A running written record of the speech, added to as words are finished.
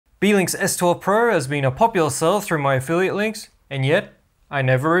Beelink S12 Pro has been a popular seller through my affiliate links, and yet, I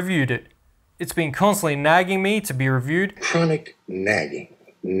never reviewed it. It's been constantly nagging me to be reviewed. Chronic nagging.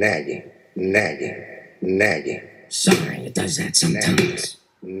 Sorry, it does that sometimes.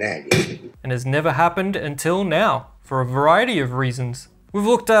 Nagging. And has never happened until now, for a variety of reasons. We've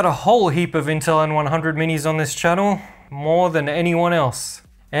looked at a whole heap of Intel N100 minis on this channel, more than anyone else.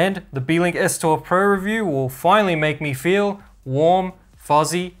 And the Beelink S12 Pro review will finally make me feel warm,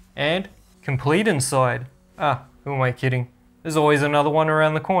 fuzzy, and complete inside. Who am I kidding? There's always another one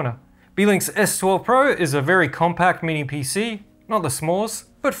around the corner. Beelink's S12 Pro is a very compact mini PC, not the smallest,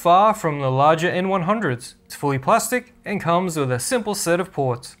 but far from the larger N100s. It's fully plastic and comes with a simple set of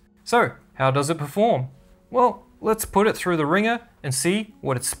ports. So, how does it perform? Well, let's put it through the ringer and see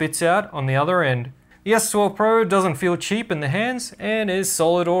what it spits out on the other end. The S12 Pro doesn't feel cheap in the hands and is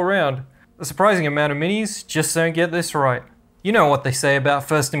solid all around. A surprising amount of minis just don't get this right. You know what they say about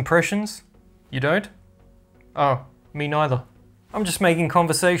first impressions? You don't? Oh, me neither. I'm just making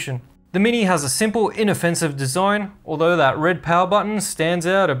conversation. The Mini has a simple, inoffensive design, although that red power button stands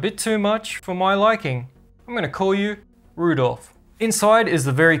out a bit too much for my liking. I'm gonna call you Rudolph. Inside is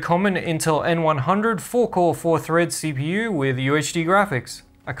the very common Intel N100 4-core 4-thread CPU with UHD graphics.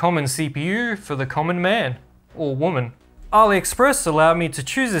 A common CPU for the common man, or woman. AliExpress allowed me to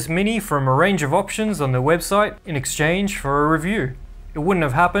choose this Mini from a range of options on their website in exchange for a review. It wouldn't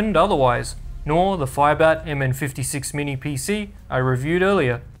have happened otherwise, nor the Firebat MN56 Mini PC I reviewed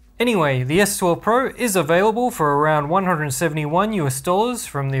earlier. Anyway, the S12 Pro is available for around $171 US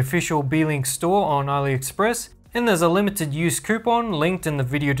from the official Beelink store on AliExpress, and there's a limited use coupon linked in the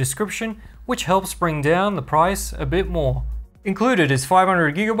video description which helps bring down the price a bit more. Included is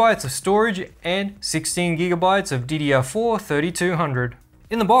 500 GB of storage and 16 GB of DDR4 3200.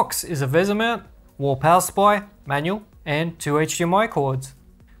 In the box is a VESA mount, wall power supply, manual, and 2 HDMI cords.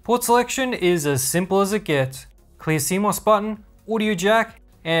 Port selection is as simple as it gets. Clear CMOS button, audio jack,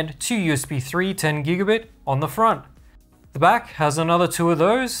 and 2 USB 3 10 gigabit on the front. The back has another 2 of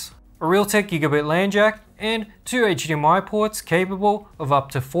those, a Realtek gigabit LAN jack, and 2 HDMI ports capable of up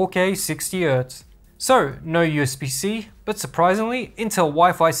to 4K 60Hz. So, no USB-C, but surprisingly, Intel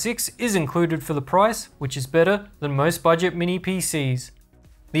Wi-Fi 6 is included for the price, which is better than most budget mini PCs.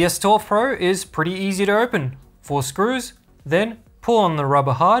 The S12 Pro is pretty easy to open. 4 screws, then pull on the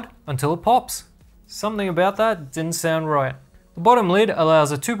rubber hard until it pops. Something about that didn't sound right. The bottom lid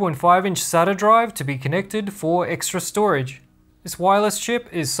allows a 2.5-inch SATA drive to be connected for extra storage. This wireless chip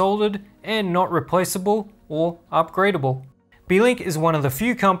is soldered and not replaceable or upgradable. Beelink is one of the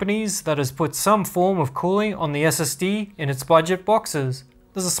few companies that has put some form of cooling on the SSD in its budget boxes.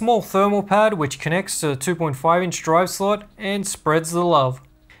 There's a small thermal pad which connects to the 2.5-inch drive slot and spreads the love.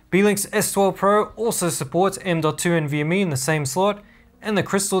 Beelink's S12 Pro also supports M.2 NVMe in the same slot, and the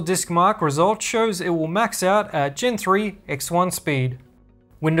Crystal Disk Mark result shows it will max out at Gen 3 X1 speed.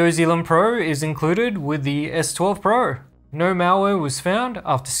 Windows 11 Pro is included with the S12 Pro. No malware was found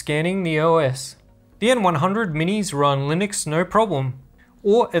after scanning the OS. The N100 minis run Linux no problem,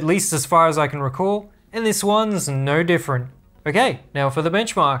 or at least as far as I can recall, and this one's no different. Okay, now for the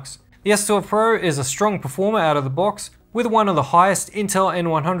benchmarks. The S12 Pro is a strong performer out of the box, with one of the highest Intel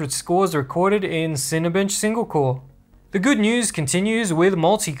N100 scores recorded in Cinebench single core. The good news continues with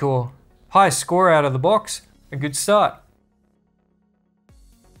multi-core. Highest score out of the box, a good start.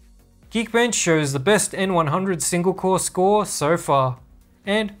 Geekbench shows the best N100 single core score so far,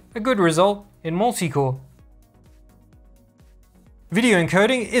 and a good result in multi-core. Video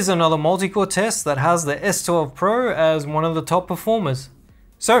encoding is another multi-core test that has the S12 Pro as one of the top performers.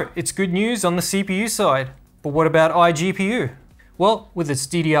 So it's good news on the CPU side. But what about iGPU? Well, with its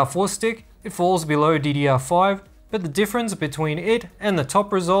DDR4 stick, it falls below DDR5, but the difference between it and the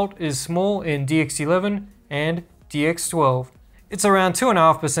top result is small in DX11 and DX12. It's around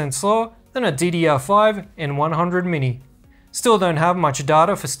 2.5% slower than a DDR5 N100 Mini. Still don't have much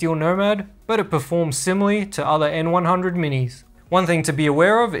data for Steel Nomad, but it performs similarly to other N100 minis. One thing to be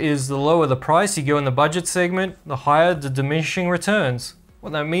aware of is the lower the price you go in the budget segment, the higher the diminishing returns.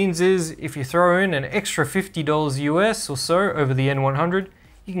 What that means is if you throw in an extra $50 US or so over the N100,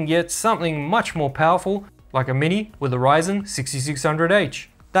 you can get something much more powerful like a Mini with a Ryzen 6600H.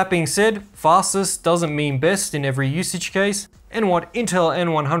 That being said, fastest doesn't mean best in every usage case, and what Intel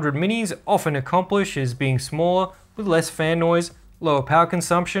N100 minis often accomplish is being smaller with less fan noise, lower power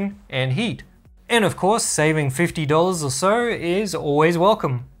consumption, and heat. And of course, saving $50 or so is always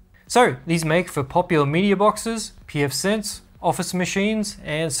welcome. So these make for popular media boxes, PFSense, office machines,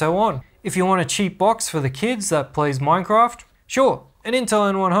 and so on. If you want a cheap box for the kids that plays Minecraft, sure, an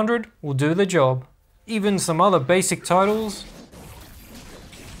Intel N100 will do the job. Even some other basic titles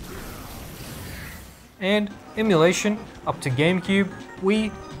and emulation up to GameCube,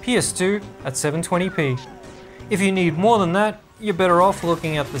 Wii, PS2 at 720p. If you need more than that, you're better off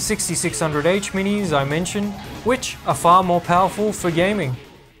looking at the 6600H minis I mentioned, which are far more powerful for gaming.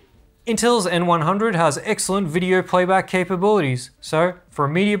 Intel's N100 has excellent video playback capabilities, so for a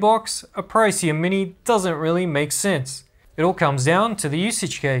media box, a pricier mini doesn't really make sense. It all comes down to the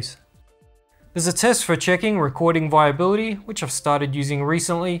usage case. There's a test for checking recording viability, which I've started using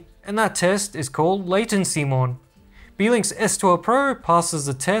recently, and that test is called Latency Mon. Beelink's S12 Pro passes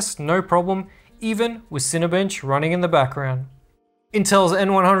the test no problem, even with Cinebench running in the background. Intel's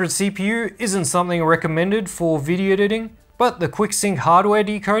N100 CPU isn't something recommended for video editing, but the QuickSync hardware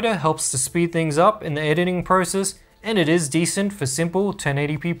decoder helps to speed things up in the editing process, and it is decent for simple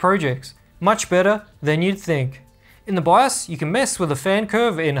 1080p projects. Much better than you'd think. In the BIOS, you can mess with a fan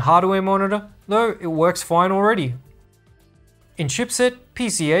curve in hardware monitor, though it works fine already. In chipset,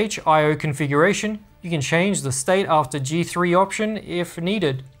 PCH I/O configuration, you can change the state after G3 option if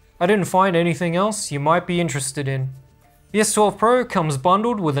needed. I didn't find anything else you might be interested in. The S12 Pro comes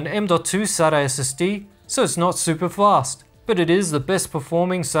bundled with an M.2 SATA SSD, so it's not super fast, but it is the best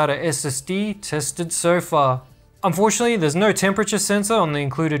performing SATA SSD tested so far. Unfortunately, there's no temperature sensor on the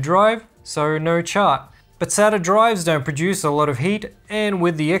included drive, so no chart. But SATA drives don't produce a lot of heat, and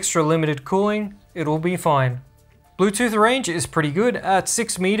with the extra limited cooling, it'll be fine. Bluetooth range is pretty good at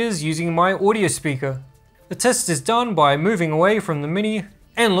 6 meters using my audio speaker. The test is done by moving away from the Mini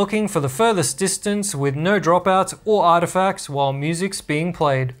and looking for the furthest distance with no dropouts or artifacts while music's being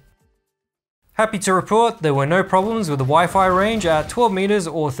played. Happy to report there were no problems with the Wi-Fi range at 12 meters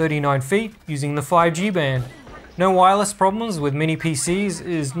or 39 feet using the 5G band. No wireless problems with mini PCs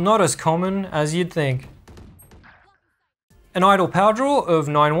is not as common as you'd think. An idle power draw of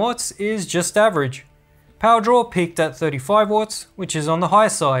 9 watts is just average. Power draw peaked at 35 watts, which is on the high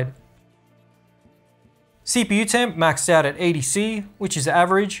side. CPU temp maxed out at 80C, which is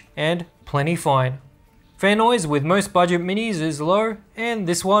average and plenty fine. Fan noise with most budget minis is low, and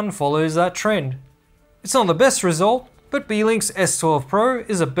this one follows that trend. It's not the best result, but Beelink's S12 Pro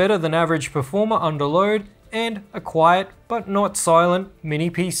is a better than average performer under load and a quiet but not silent mini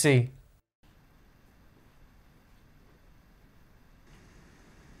PC.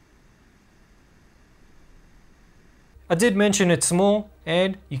 I did mention it's small,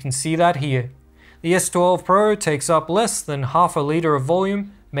 and you can see that here. The S12 Pro takes up less than half a litre of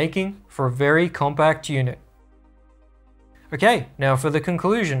volume, making for a very compact unit. Okay, now for the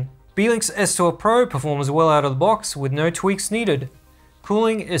conclusion. Beelink's S12 Pro performs well out of the box with no tweaks needed.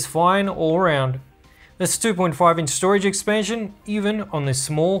 Cooling is fine all around. There's 2.5-inch storage expansion even on this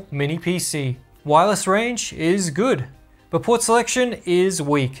small mini PC. Wireless range is good, but port selection is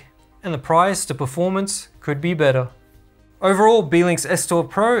weak, and the price to performance could be better. Overall, Beelink's S12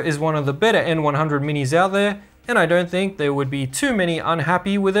 Pro is one of the better N100 minis out there, and I don't think there would be too many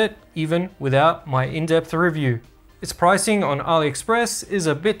unhappy with it, even without my in-depth review. Its pricing on AliExpress is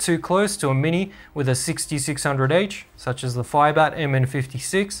a bit too close to a mini with a 6600H, such as the Firebat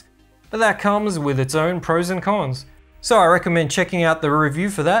MN56, but that comes with its own pros and cons. So I recommend checking out the review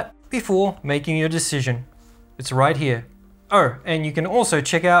for that before making your decision. It's right here. Oh, and you can also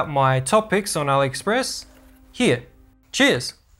check out my top picks on AliExpress here. Cheers!